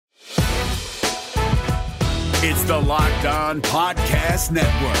It's the Locked On Podcast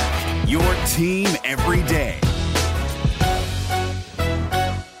Network, your team every day.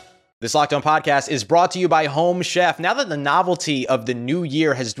 This Locked On Podcast is brought to you by Home Chef. Now that the novelty of the new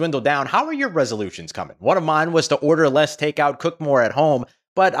year has dwindled down, how are your resolutions coming? One of mine was to order less takeout, cook more at home,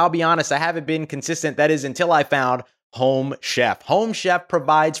 but I'll be honest, I haven't been consistent. That is until I found Home Chef. Home Chef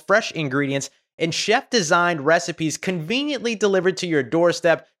provides fresh ingredients and chef-designed recipes conveniently delivered to your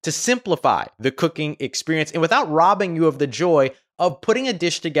doorstep to simplify the cooking experience and without robbing you of the joy of putting a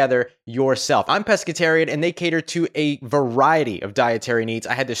dish together yourself. I'm pescatarian and they cater to a variety of dietary needs.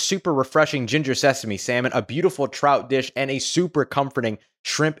 I had this super refreshing ginger sesame salmon, a beautiful trout dish, and a super comforting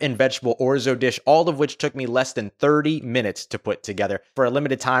shrimp and vegetable orzo dish, all of which took me less than 30 minutes to put together. For a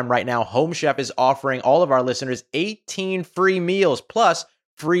limited time right now, Home Chef is offering all of our listeners 18 free meals plus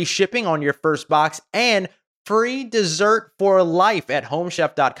free shipping on your first box and free dessert for life at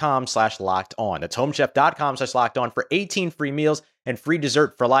homechef.com/lockedon. That's homechef.com/lockedon for 18 free meals and free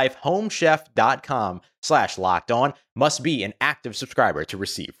dessert for life. Homechef.com/lockedon. Must be an active subscriber to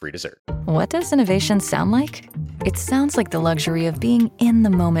receive free dessert. What does innovation sound like? It sounds like the luxury of being in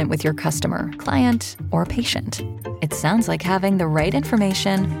the moment with your customer, client, or patient. It sounds like having the right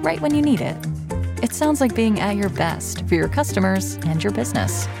information right when you need it. It sounds like being at your best for your customers and your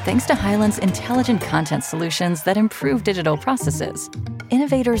business. Thanks to Hyland's intelligent content solutions that improve digital processes,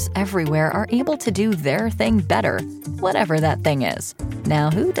 innovators everywhere are able to do their thing better, whatever that thing is. Now,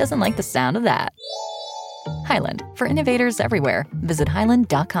 who doesn't like the sound of that? Hyland, for innovators everywhere. Visit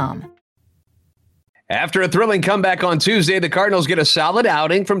hyland.com. After a thrilling comeback on Tuesday, the Cardinals get a solid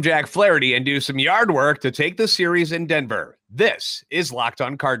outing from Jack Flaherty and do some yard work to take the series in Denver. This is Locked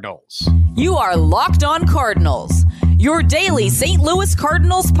On Cardinals. You are Locked On Cardinals, your daily St. Louis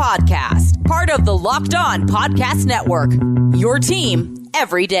Cardinals podcast, part of the Locked On Podcast Network, your team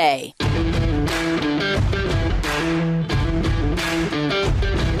every day.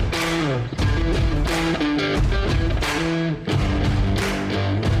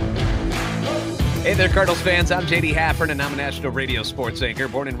 Hey there, Cardinals fans. I'm JD Haffern, and I'm a national radio sports anchor,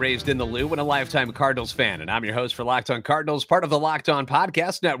 born and raised in the Lou, and a lifetime Cardinals fan. And I'm your host for Locked On Cardinals, part of the Locked On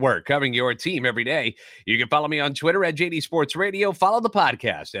Podcast Network, covering your team every day. You can follow me on Twitter at JD Sports Radio. Follow the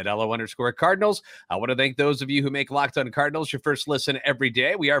podcast at LO_Cardinals. I want to thank those of you who make Locked On Cardinals your first listen every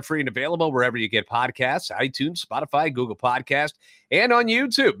day. We are free and available wherever you get podcasts, iTunes, Spotify, Google Podcast, and on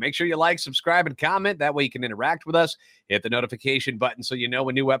YouTube. Make sure you like, subscribe, and comment. That way you can interact with us. Hit the notification button so you know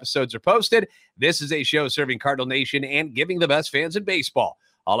when new episodes are posted. This is a show serving Cardinal Nation and giving the best fans in baseball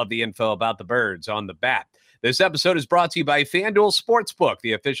all of the info about the birds on the bat. This episode is brought to you by FanDuel Sportsbook,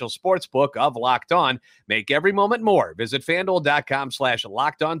 the official sportsbook of Locked On. Make every moment more. Visit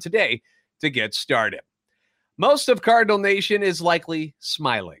FanDuel.com/LockedOn today to get started. Most of Cardinal Nation is likely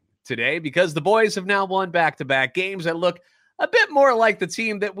smiling today because the boys have now won back-to-back games that look a bit more like the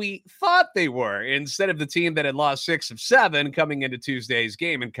team that we thought they were instead of the team that had lost 6 of 7 coming into Tuesday's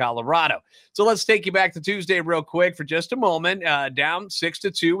game in Colorado. So let's take you back to Tuesday real quick for just a moment. Down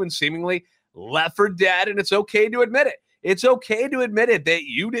 6-2 and seemingly left for dead, and it's okay to admit it. It's okay to admit it that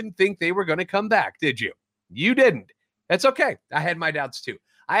you didn't think they were going to come back, did you? You didn't. That's okay. I had my doubts too.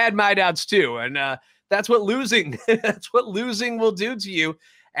 And that's what losing that's what losing will do to you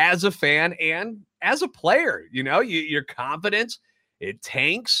as a fan and as a player. You know, your confidence, it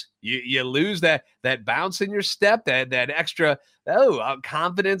tanks. You lose that bounce in your step, that extra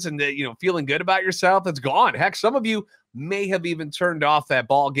confidence, and feeling good about yourself. It's gone. Heck, some of you may have even turned off that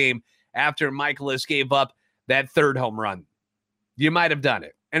ball game after Michaelis gave up that third home run. You might have done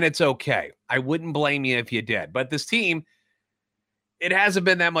it, and it's okay. I wouldn't blame you if you did. But this team, it hasn't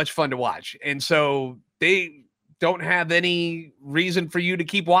been that much fun to watch, and so they don't have any reason for you to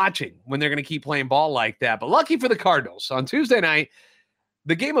keep watching when they're going to keep playing ball like that. But lucky for the Cardinals, on Tuesday night,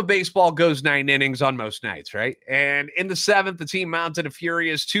 the game of baseball goes 9 innings on most nights, right? And in the 7th, the team mounted a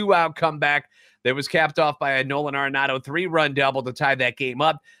furious 2-out comeback that was capped off by a Nolan Arenado 3-run double to tie that game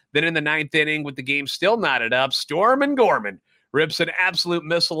up. Then in the 9th inning, with the game still knotted up, Stormin' Gorman rips an absolute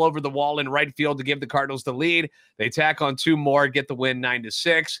missile over the wall in right field to give the Cardinals the lead. They tack on 2 more, get the win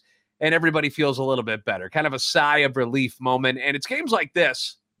 9-6. And everybody feels a little bit better, kind of a sigh of relief moment. And it's games like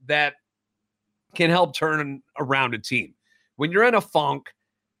this that can help turn around a team. When you're in a funk,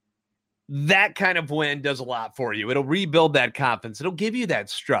 that kind of win does a lot for you. It'll rebuild that confidence. It'll give you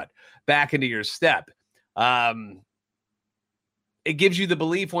that strut back into your step. It gives you the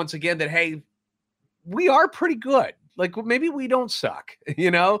belief once again that, hey, we are pretty good. Like, maybe we don't suck,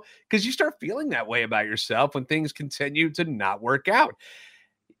 because you start feeling that way about yourself when things continue to not work out.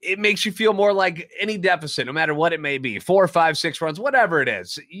 it makes you feel more like any deficit, no matter what it may be, 4, 5, 6 runs, whatever it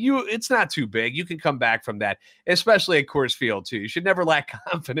is. It's not too big. You can come back from that, especially at Coors Field too. You should never lack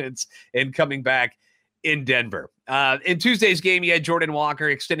confidence in coming back in Denver. In Tuesday's game, you had Jordan Walker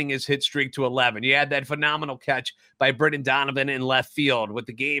extending his hit streak to 11. You had that phenomenal catch by Brendan Donovan in left field with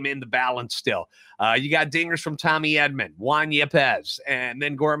the game in the balance still. You got dingers from Tommy Edman, Juan Yepez, and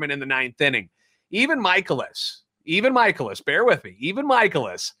then Gorman in the 9th inning. Even Michaelis, bear with me, even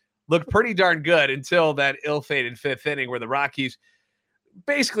Michaelis looked pretty darn good until that ill-fated 5th inning where the Rockies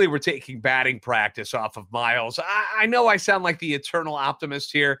basically were taking batting practice off of Miles. I know I sound like the eternal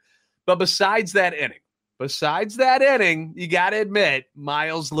optimist here, but besides that inning, you got to admit,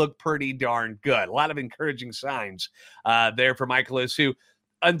 Miles looked pretty darn good. A lot of encouraging signs there for Michaelis, who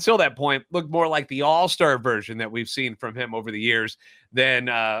until that point looked more like the all-star version that we've seen from him over the years than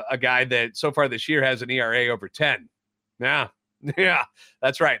a guy that so far this year has an ERA over 10. Yeah,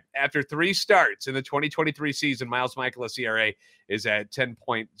 that's right. After 3 starts in the 2023 season, Miles Michaelis' ERA is at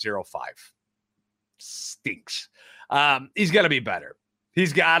 10.05. Stinks. He's going to be better.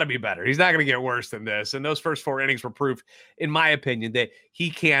 He's got to be better. He's not going to get worse than this. And those first 4 innings were proof, in my opinion, that he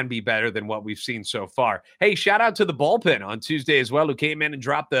can be better than what we've seen so far. Hey, shout out to the bullpen on Tuesday as well, who came in and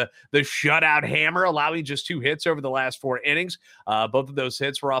dropped the shutout hammer, allowing just 2 hits over the last 4 innings. Both of those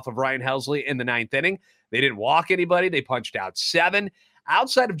hits were off of Ryan Helsley in the 9th inning. They didn't walk anybody. They punched out 7.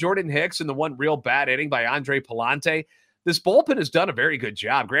 Outside of Jordan Hicks and the one real bad inning by Andre Palante, this bullpen has done a very good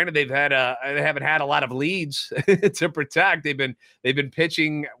job. Granted, they haven't had a lot of leads to protect. They've been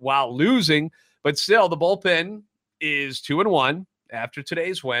pitching while losing, but still, the bullpen is 2-1 after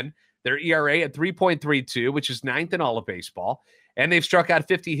today's win. Their ERA at 3.32, which is 9th in all of baseball, and they've struck out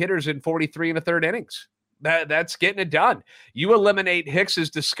 50 hitters in 43 1/3 innings. That's getting it done. You eliminate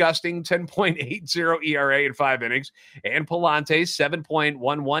Hicks's disgusting 10.80 ERA in 5 innings and Palante's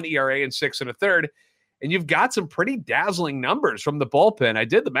 7.11 ERA in 6 1/3. And you've got some pretty dazzling numbers from the bullpen. I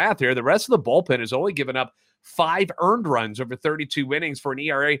did the math here. The rest of the bullpen has only given up 5 earned runs over 32 innings for an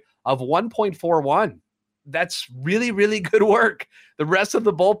ERA of 1.41. That's really, really good work. The rest of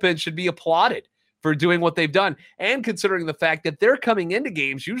the bullpen should be applauded for doing what they've done. And considering the fact that they're coming into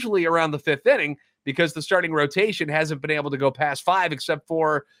games usually around the 5th inning because the starting rotation hasn't been able to go past 5 except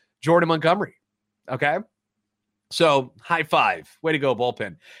for Jordan Montgomery. Okay? So, high five. Way to go,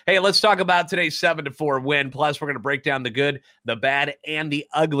 bullpen. Hey, let's talk about today's 7-4 win. Plus, we're going to break down the good, the bad, and the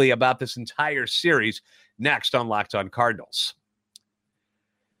ugly about this entire series next on Locked On Cardinals.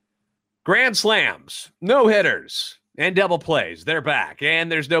 Grand slams, no-hitters, and double plays. They're back, and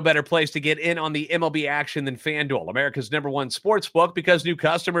there's no better place to get in on the MLB action than FanDuel, America's #1 sports book, because new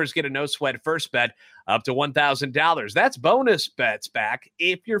customers get a no-sweat first bet up to $1,000. That's bonus bets back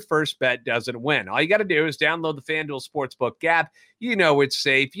if your first bet doesn't win. All you got to do is download the FanDuel Sportsbook app. You know it's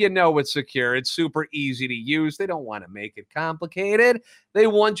safe. You know it's secure. It's super easy to use. They don't want to make it complicated. They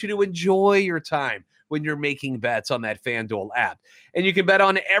want you to enjoy your time when you're making bets on that FanDuel app. And you can bet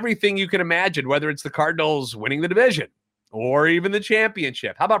on everything you can imagine, whether it's the Cardinals winning the division or even the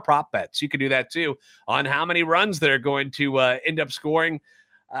championship. How about prop bets? You can do that too on how many runs they're going to end up scoring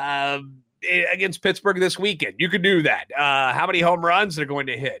against Pittsburgh this weekend. You could do that. How many home runs they're going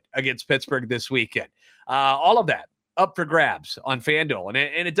to hit against Pittsburgh this weekend. All of that up for grabs on FanDuel.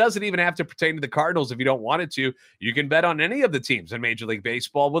 And it doesn't even have to pertain to the Cardinals if you don't want it to. You can bet on any of the teams in Major League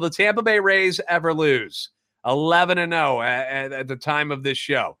Baseball. Will the Tampa Bay Rays ever lose? 11-0 at the time of this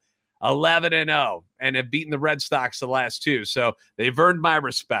show. 11-0 and have beaten the Red Sox the last 2. So they've earned my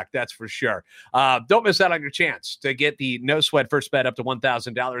respect, that's for sure. Don't miss out on your chance to get the no sweat first bet up to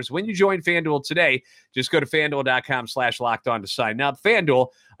 $1,000 when you join FanDuel today. Just go to FanDuel.com/lockedon to sign up. FanDuel,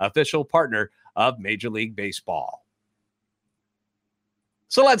 official partner of Major League Baseball.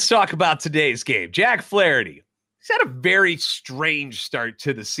 So let's talk about today's game. Jack Flaherty, he's had a very strange start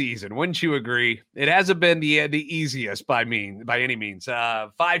to the season. Wouldn't you agree? It hasn't been the easiest by any means.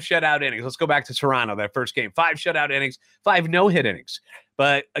 5 shutout innings. Let's go back to Toronto, that first game. 5 shutout innings, 5 no-hit innings.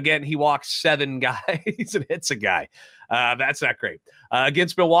 But again, he walks 7 guys and hits a guy. That's not great.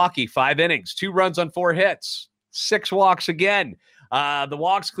 Against Milwaukee, 5 innings, 2 runs on 4 hits, 6 walks again. The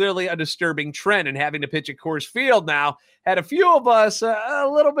walks clearly a disturbing trend, and having to pitch at Coors Field now had a few of us a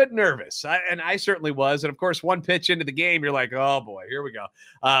little bit nervous, and I certainly was. And, of course, one pitch into the game, you're like, oh, boy, here we go.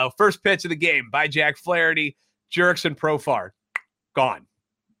 First pitch of the game by Jack Flaherty, jerks and Profar, gone.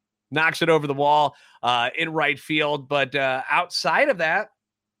 Knocks it over the wall in right field. But outside of that,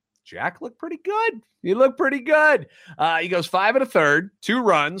 Jack looked pretty good. He looked pretty good. He goes 5 1/3, 2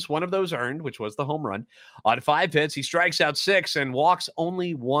 runs, one of those earned, which was the home run. On 5 hits, he strikes out 6 and walks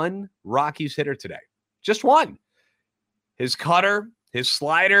only 1 Rockies hitter today. Just 1. His cutter His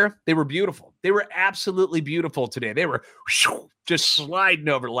slider, they were beautiful. They were absolutely beautiful today. They were just sliding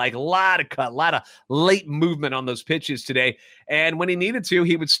over, like a lot of cut, a lot of late movement on those pitches today. And when he needed to,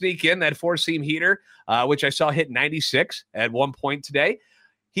 he would sneak in that four-seam heater, which I saw hit 96 at one point today.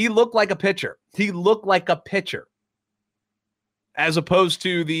 He looked like a pitcher. He looked like a pitcher, as opposed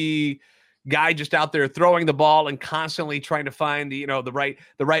to the guy just out there throwing the ball and constantly trying to find the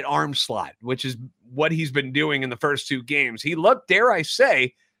right arm slot, which is what he's been doing in the first two games. He looked, dare I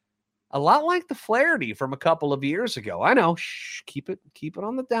say, a lot like the Flaherty from a couple of years ago. I know, keep it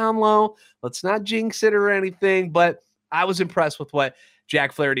on the down low. Let's not jinx it or anything, but I was impressed with what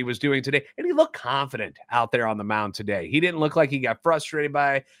Jack Flaherty was doing today, and he looked confident out there on the mound today. He didn't look like he got frustrated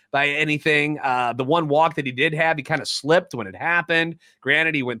by anything. The one walk that he did have, he kind of slipped when it happened.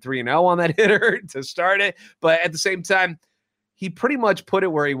 Granted, he went 3-0 on that hitter to start it, but at the same time, he pretty much put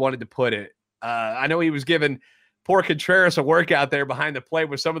it where he wanted to put it. I know he was giving poor Contreras a workout there behind the plate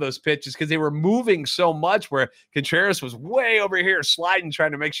with some of those pitches because they were moving so much where Contreras was way over here sliding,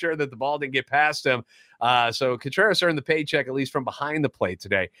 trying to make sure that the ball didn't get past him. So Contreras earned the paycheck, at least from behind the plate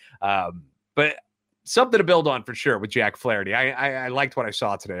today. But something to build on for sure with Jack Flaherty. I liked what I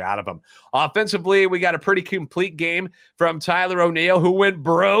saw today out of him. Offensively, we got a pretty complete game from Tyler O'Neill, who went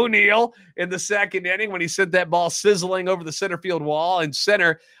bro-Neil in the second inning when he sent that ball sizzling over the center field wall and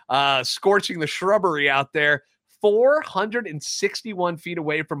center, scorching the shrubbery out there. 461 feet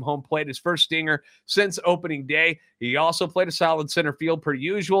away from home plate, his first stinger since opening day. He also played a solid center field per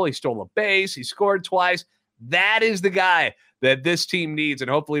usual. He stole a base. He scored twice. That is the guy that this team needs, and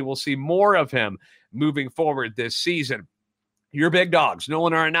hopefully we'll see more of him moving forward this season. Your big dogs,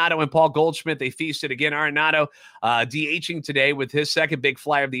 Nolan Arenado and Paul Goldschmidt, they feasted again. Arenado DHing today with his second big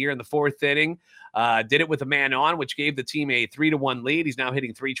fly of the year in the fourth inning. Did it with a man on, which gave the team a 3-1 lead. He's now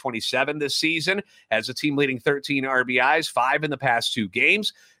hitting .327 this season, has the team leading 13 RBIs, 5 in the past 2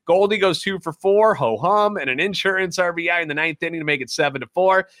 games. Goldie goes 2 for 4, ho-hum, and an insurance RBI in the ninth inning to make it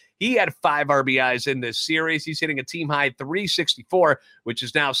 7-4. He had 5 RBIs in this series. He's hitting a team-high .364, which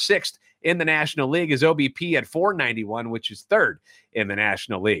is now 6th in the National League. His OBP at .491, which is 3rd in the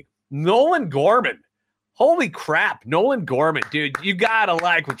National League. Nolan Gorman. Holy crap, Nolan Gorman, dude, you got to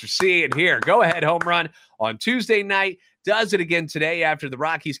like what you're seeing here. Go ahead, home run on Tuesday night. Does it again today after the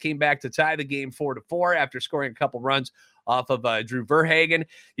Rockies came back to tie the game 4-4 after scoring a couple runs off of Drew Verhagen.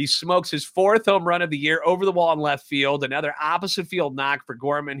 He smokes his 4th home run of the year over the wall in left field. Another opposite field knock for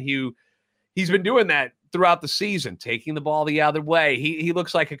Gorman, who he's been doing that throughout the season, taking the ball the other way. He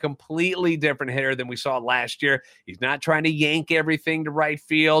looks like a completely different hitter than we saw last year. He's not trying to yank everything to right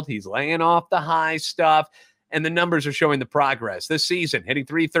field. He's laying off the high stuff, and the numbers are showing the progress. This season, hitting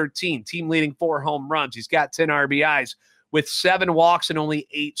 .313, team leading 4 home runs. He's got 10 RBIs with 7 walks and only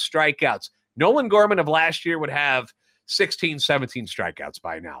 8 strikeouts. Nolan Gorman of last year would have 16, 17 strikeouts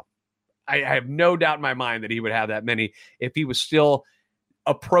by now. I have no doubt in my mind that he would have that many if he was still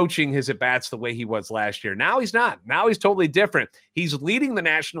approaching his at-bats the way he was last year. Now he's not. Now he's totally different. He's leading the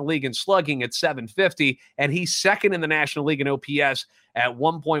National League in slugging at .750, and he's second in the National League in OPS at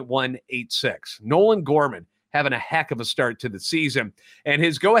 1.186. Nolan Gorman having a heck of a start to the season, and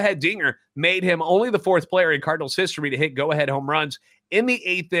his go-ahead dinger made him only the 4th player in Cardinals history to hit go-ahead home runs in the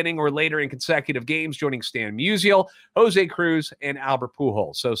 8th inning or later in consecutive games, joining Stan Musial, Jose Cruz, and Albert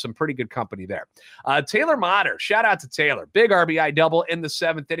Pujols. So some pretty good company there. Taylor Motter, shout out to Taylor. Big RBI double in the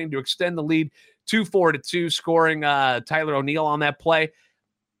 7th inning to extend the lead to 4-2, scoring Tyler O'Neill on that play.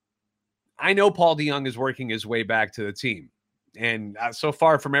 I know Paul DeJong is working his way back to the team. And so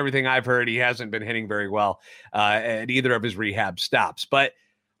far from everything I've heard, he hasn't been hitting very well at either of his rehab stops. But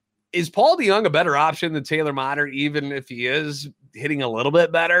is Paul DeJong a better option than Taylor Motter, even if he is hitting a little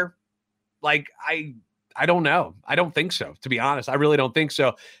bit better? Like, I don't know. I don't think so, to be honest. I really don't think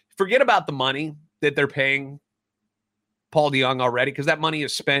so. Forget about the money that they're paying Paul DeJong already, because that money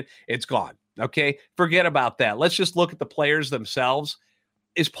is spent. It's gone. Okay? Forget about that. Let's just look at the players themselves.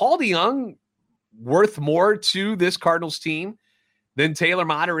 Is Paul DeJong worth more to this Cardinals team than Taylor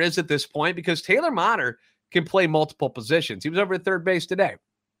Motter is at this point? Because Taylor Motter can play multiple positions. He was over at third base today.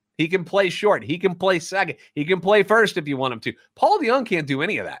 He can play short. He can play second. He can play first if you want him to. Paul DeJong can't do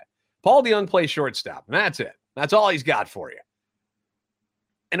any of that. Paul DeJong plays shortstop, and that's it. That's all he's got for you.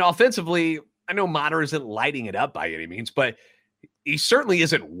 And offensively, I know Motter isn't lighting it up by any means, but he certainly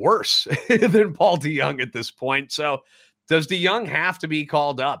isn't worse than Paul DeJong at this point. So does DeJong have to be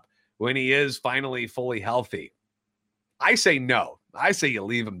called up when he is finally fully healthy? I say no. I say you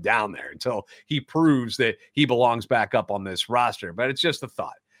leave him down there until he proves that he belongs back up on this roster. But it's just a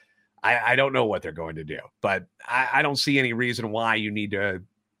thought. I don't know what they're going to do, but I don't see any reason why you need to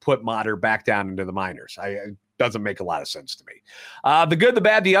put Motter back down into the minors. doesn't make a lot of sense to me. The good, the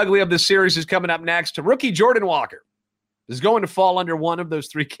bad, the ugly of this series is coming up next. Rookie Jordan Walker is going to fall under one of those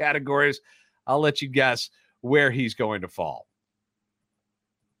three categories. I'll let you guess where he's going to fall.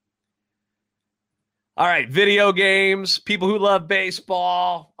 All right, video games, people who love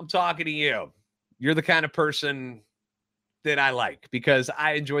baseball, I'm talking to you. You're the kind of person that I like because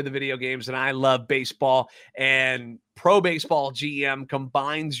I enjoy the video games and I love baseball. And Pro Baseball GM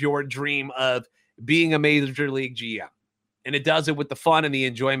combines your dream of being a Major League GM. And it does it with the fun and the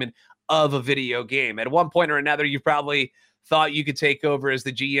enjoyment of a video game. At one point or another, you probably thought you could take over as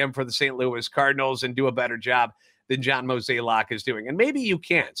the GM for the St. Louis Cardinals and do a better job than John Mozeliak is doing. And maybe you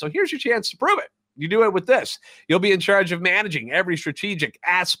can. So here's your chance to prove it. You do it with this. You'll be in charge of managing every strategic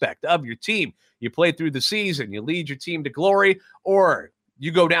aspect of your team. You play through the season, you lead your team to glory, or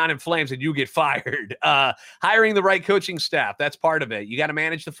you go down in flames and you get fired. Hiring the right coaching staff, that's part of it. You got to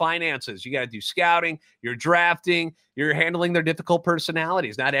manage the finances. You got to do scouting, you're drafting, you're handling their difficult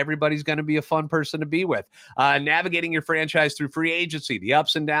personalities. Not everybody's going to be a fun person to be with. Navigating your franchise through free agency, the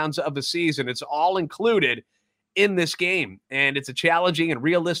ups and downs of the season. It's all included in this game, and it's a challenging and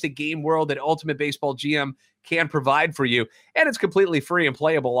realistic game world that Ultimate Baseball GM can provide for you, and it's completely free and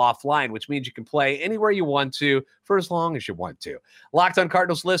playable offline, which means you can play anywhere you want to for as long as you want to. Locked on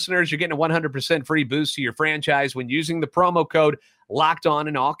Cardinals listeners, you're getting a 100% free boost to your franchise when using the promo code Locked On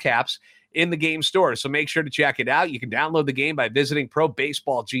in all caps in the game store. So make sure to check it out. You can download the game by visiting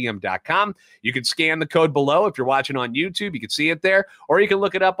probaseballgm.com. You can scan the code below. If you're watching on YouTube, you can see it there, or you can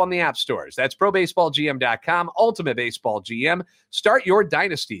look it up on the app stores. That's probaseballgm.com, Ultimate Baseball GM. Start your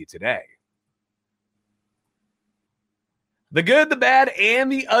dynasty today. The good, the bad,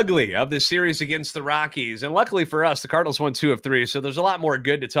 and the ugly of this series against the Rockies. And luckily for us, the Cardinals won 2 of 3, so there's a lot more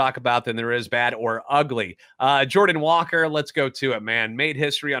good to talk about than there is bad or ugly. Jordan Walker, let's go to it, man. Made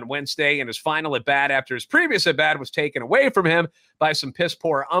history on Wednesday in his final at-bat after his previous at-bat was taken away from him by some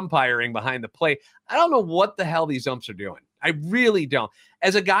piss-poor umpiring behind the plate. I don't know what the hell these umps are doing. I really don't.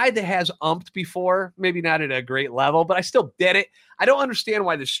 As a guy that has umped before, maybe not at a great level, but I still did it. I don't understand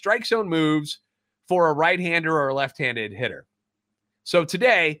why the strike zone moves for a right-hander or a left-handed hitter. So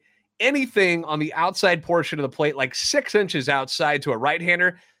today, anything on the outside portion of the plate, like 6 inches outside to a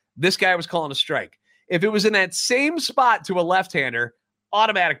right-hander, this guy was calling a strike. If it was in that same spot to a left-hander,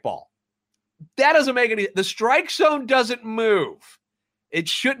 automatic ball. That doesn't make any, the strike zone doesn't move. It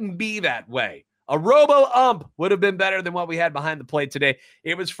shouldn't be that way. A robo-ump would have been better than what we had behind the plate today.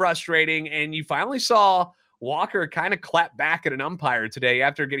 It was frustrating, and you finally saw Walker kind of clap back at an umpire today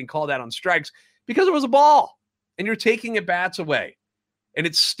after getting called out on strikes because it was a ball, and you're taking at bats away. And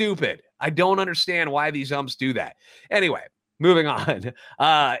it's stupid. I don't understand why these umps do that. Anyway, moving on.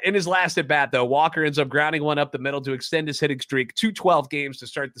 In his last at-bat, though, Walker ends up grounding one up the middle to extend his hitting streak to 12 games to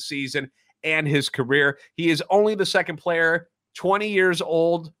start the season and his career. He is only the second player 20 years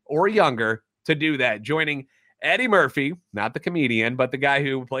old or younger to do that, joining Eddie Murphy, not the comedian, but the guy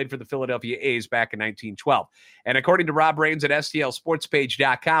who played for the Philadelphia A's back in 1912. And according to Rob Raines at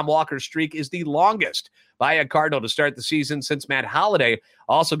STLSportspage.com, Walker's streak is the longest by a Cardinal to start the season since Matt Holliday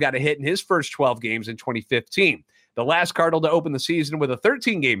also got a hit in his first 12 games in 2015. The last Cardinal to open the season with a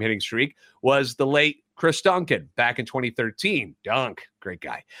 13-game hitting streak was the late Chris Duncan back in 2013. Dunk, great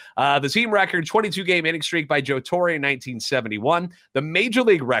guy. The team record, 22-game hitting streak by Joe Torre in 1971. The major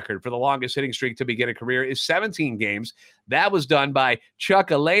league record for the longest hitting streak to begin a career is 17 games. That was done by Chuck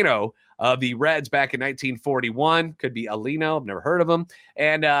Aleno of the Reds back in 1941. Could be Aleno, I've never heard of him.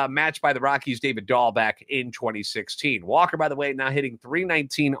 And matched by the Rockies' David Dahl back in 2016. Walker, by the way, now hitting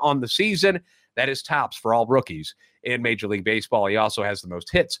 .319 on the season. That is tops for all rookies in Major League Baseball. He also has the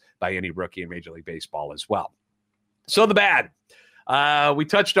most hits by any rookie in Major League Baseball as well. So the bad. We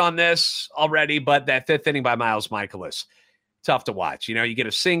touched on this already, but that fifth inning by Miles Mikolas, tough to watch. You know, you get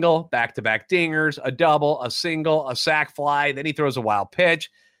a single, back-to-back dingers, a double, a single, a sac fly, then he throws a wild pitch.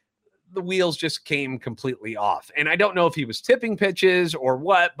 The wheels just came completely off. And I don't know if he was tipping pitches or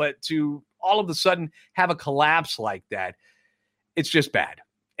what, but to all of a sudden have a collapse like that, it's just bad.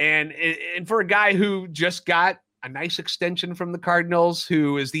 And for a guy who just got a nice extension from the Cardinals,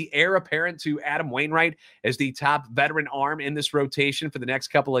 who is the heir apparent to Adam Wainwright as the top veteran arm in this rotation for the next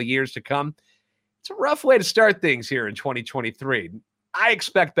couple of years to come, it's a rough way to start things here in 2023. I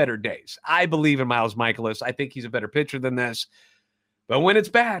expect better days. I believe in Miles Mikolas. I think he's a better pitcher than this. But when it's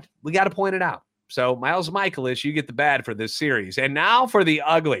bad, we got to point it out. So Miles Mikolas, you get the bad for this series. And now for the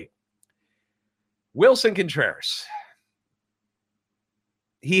ugly. Wilson Contreras.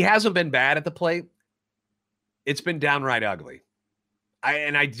 He hasn't been bad at the plate. It's been downright ugly.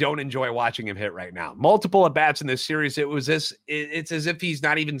 I don't enjoy watching him hit right now. Multiple at-bats in this series. It's as if he's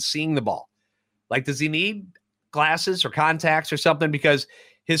not even seeing the ball. Like, does he need glasses or contacts or something, because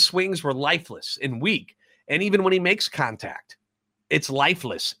his swings were lifeless and weak. And even when he makes contact, it's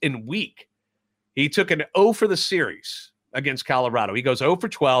lifeless and weak. He took an 0 for the series against Colorado. He goes 0 for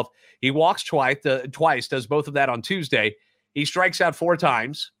 12. He walks twice, does both of that on Tuesday. He strikes out 4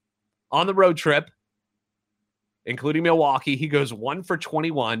 times on the road trip, including Milwaukee. He goes 1 for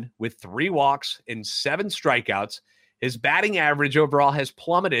 21 with 3 walks and 7 strikeouts. His batting average overall has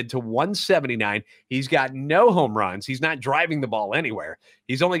plummeted to 179. He's got no home runs. He's not driving the ball anywhere.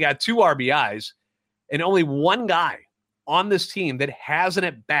 He's only got 2 RBIs, and only one guy on this team that has an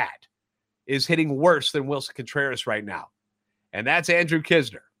at-bat is hitting worse than Wilson Contreras right now. And that's Andrew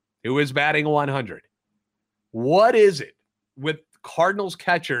Knizner, who is batting 100. What is it with Cardinals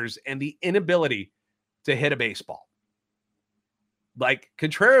catchers and the inability to hit a baseball? Like,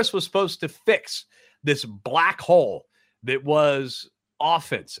 Contreras was supposed to fix this black hole that was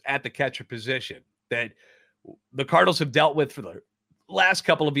offense at the catcher position that the Cardinals have dealt with for the last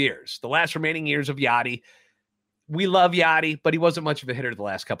couple of years, the last remaining years of Yachty. We love Yachty, but he wasn't much of a hitter the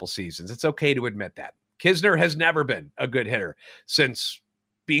last couple seasons. It's okay to admit that. Knizner has never been a good hitter since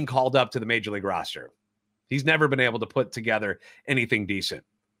being called up to the major league roster. He's never been able to put together anything decent.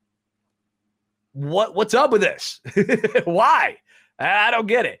 What's up with this? Why? I don't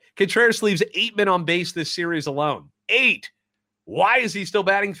get it. Contreras leaves 8 men on base this series alone. 8. Why is he still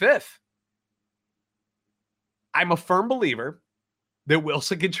batting 5th? I'm a firm believer that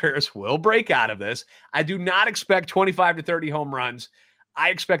Wilson Contreras will break out of this. I do not expect 25 to 30 home runs. I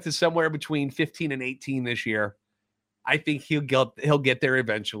expect it somewhere between 15 and 18 this year. I think he'll get there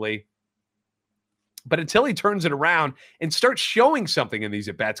eventually. But until he turns it around and starts showing something in these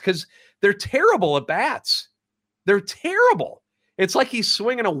at-bats, because they're terrible at-bats. They're terrible. It's like he's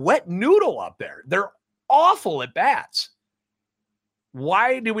swinging a wet noodle up there. They're awful at-bats.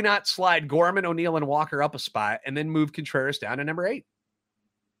 Why do we not slide Gorman, O'Neill, and Walker up a spot and then move Contreras down to number 8?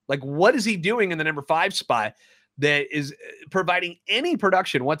 Like, what is he doing in the number 5 spot that is providing any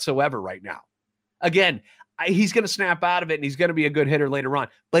production whatsoever right now? Again, he's going to snap out of it and he's going to be a good hitter later on,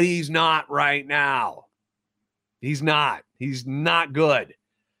 but he's not right now. He's not. He's not good.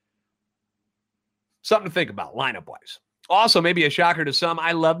 Something to think about lineup-wise. Also, maybe a shocker to some,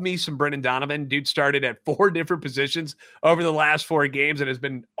 I love me some Brendan Donovan. Dude started at 4 different positions over the last 4 games and has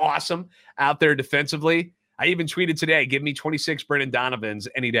been awesome out there defensively. I even tweeted today, give me 26 Brendan Donovans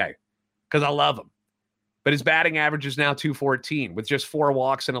any day because I love him. But his batting average is now 214 with just 4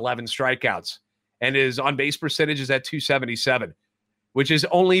 walks and 11 strikeouts. And his on-base percentage is at 277, which is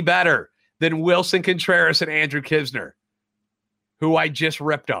only better than Wilson Contreras and Andrew Knizner, who I just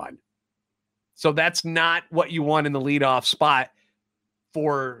ripped on. So that's not what you want in the leadoff spot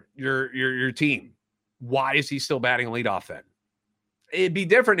for your team. Why is he still batting leadoff then? It'd be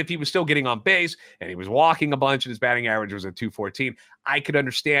different if he was still getting on base and he was walking a bunch and his batting average was at 214. I could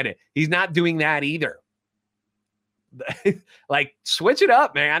understand it. He's not doing that either. Like, switch it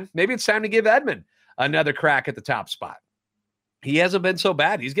up, man. Maybe it's time to give Edman another crack at the top spot. He hasn't been so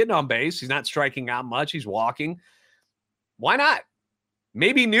bad. He's getting on base. He's not striking out much. He's walking. Why not?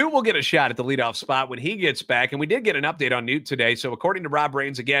 Maybe Newt will get a shot at the leadoff spot when he gets back. And we did get an update on Newt today. So according to Rob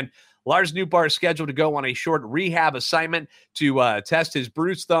Raines, again, Lars Nootbaar is scheduled to go on a short rehab assignment to test his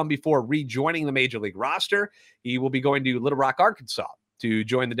bruised thumb before rejoining the major league roster. He will be going to Little Rock, Arkansas to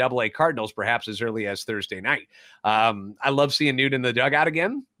join the AA Cardinals perhaps as early as Thursday night. I love seeing Newt in the dugout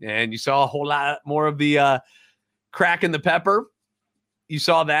again. And you saw a whole lot more of the crack in the pepper. You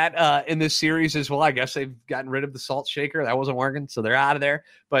saw that in this series as well. I guess they've gotten rid of the salt shaker. That wasn't working, so they're out of there.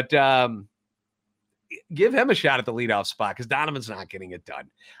 But give him a shot at the leadoff spot because Donovan's not getting it done.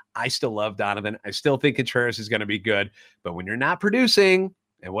 I still love Donovan. I still think Contreras is going to be good. But when you're not producing,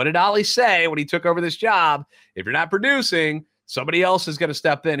 and what did Ollie say when he took over this job? If you're not producing, somebody else is going to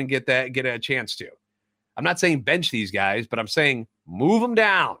step in and get a chance to. I'm not saying bench these guys, but I'm saying move them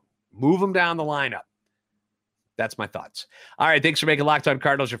down. Move them down the lineup. That's my thoughts. All right, thanks for making Locked On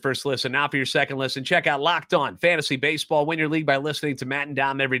Cardinals your first listen. Now for your second listen, check out Locked On Fantasy Baseball. Win your league by listening to Matt and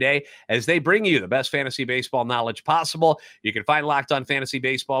Dom every day as they bring you the best fantasy baseball knowledge possible. You can find Locked On Fantasy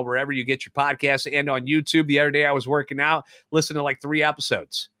Baseball wherever you get your podcasts and on YouTube. The other day I was working out, listening to like 3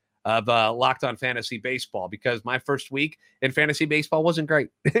 episodes of Locked On Fantasy Baseball because my first week in fantasy baseball wasn't great.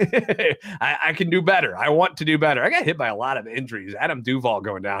 I can do better. I want to do better. I got hit by a lot of injuries. Adam Duvall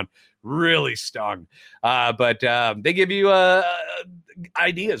going down really stung. But they give you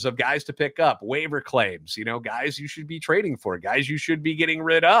ideas of guys to pick up, waiver claims, guys you should be trading for, guys you should be getting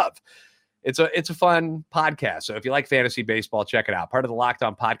rid of. It's a fun podcast. So if you like fantasy baseball, check it out. Part of the Locked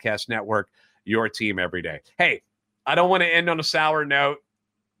On Podcast Network, your team every day. Hey, I don't want to end on a sour note.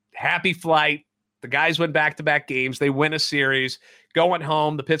 Happy flight. The guys win back-to-back games. They win a series. Going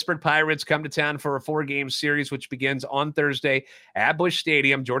home, the Pittsburgh Pirates come to town for a 4-game series, which begins on Thursday at Busch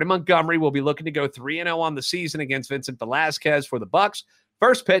Stadium. Jordan Montgomery will be looking to go 3-0 on the season against Vincent Velasquez for the Bucks.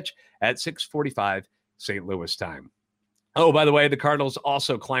 First pitch at 6:45 St. Louis time. Oh, by the way, the Cardinals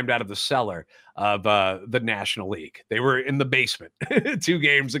also climbed out of the cellar of the National League. They were in the basement 2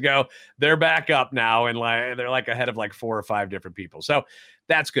 games ago. They're back up now, and they're ahead of 4 or 5 different people. So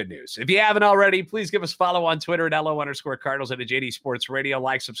that's good news. If you haven't already, please give us a follow on Twitter at @LO_Cardinals and at JD Sports Radio.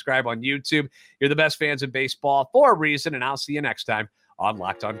 Like, subscribe on YouTube. You're the best fans in baseball for a reason, and I'll see you next time on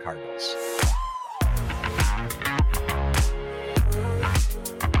Locked On Cardinals.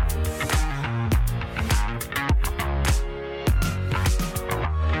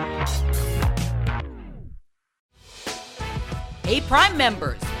 Hey, Prime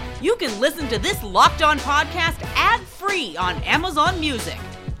members, you can listen to this Locked On podcast ad-free on Amazon Music.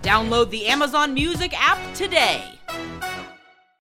 Download the Amazon Music app today.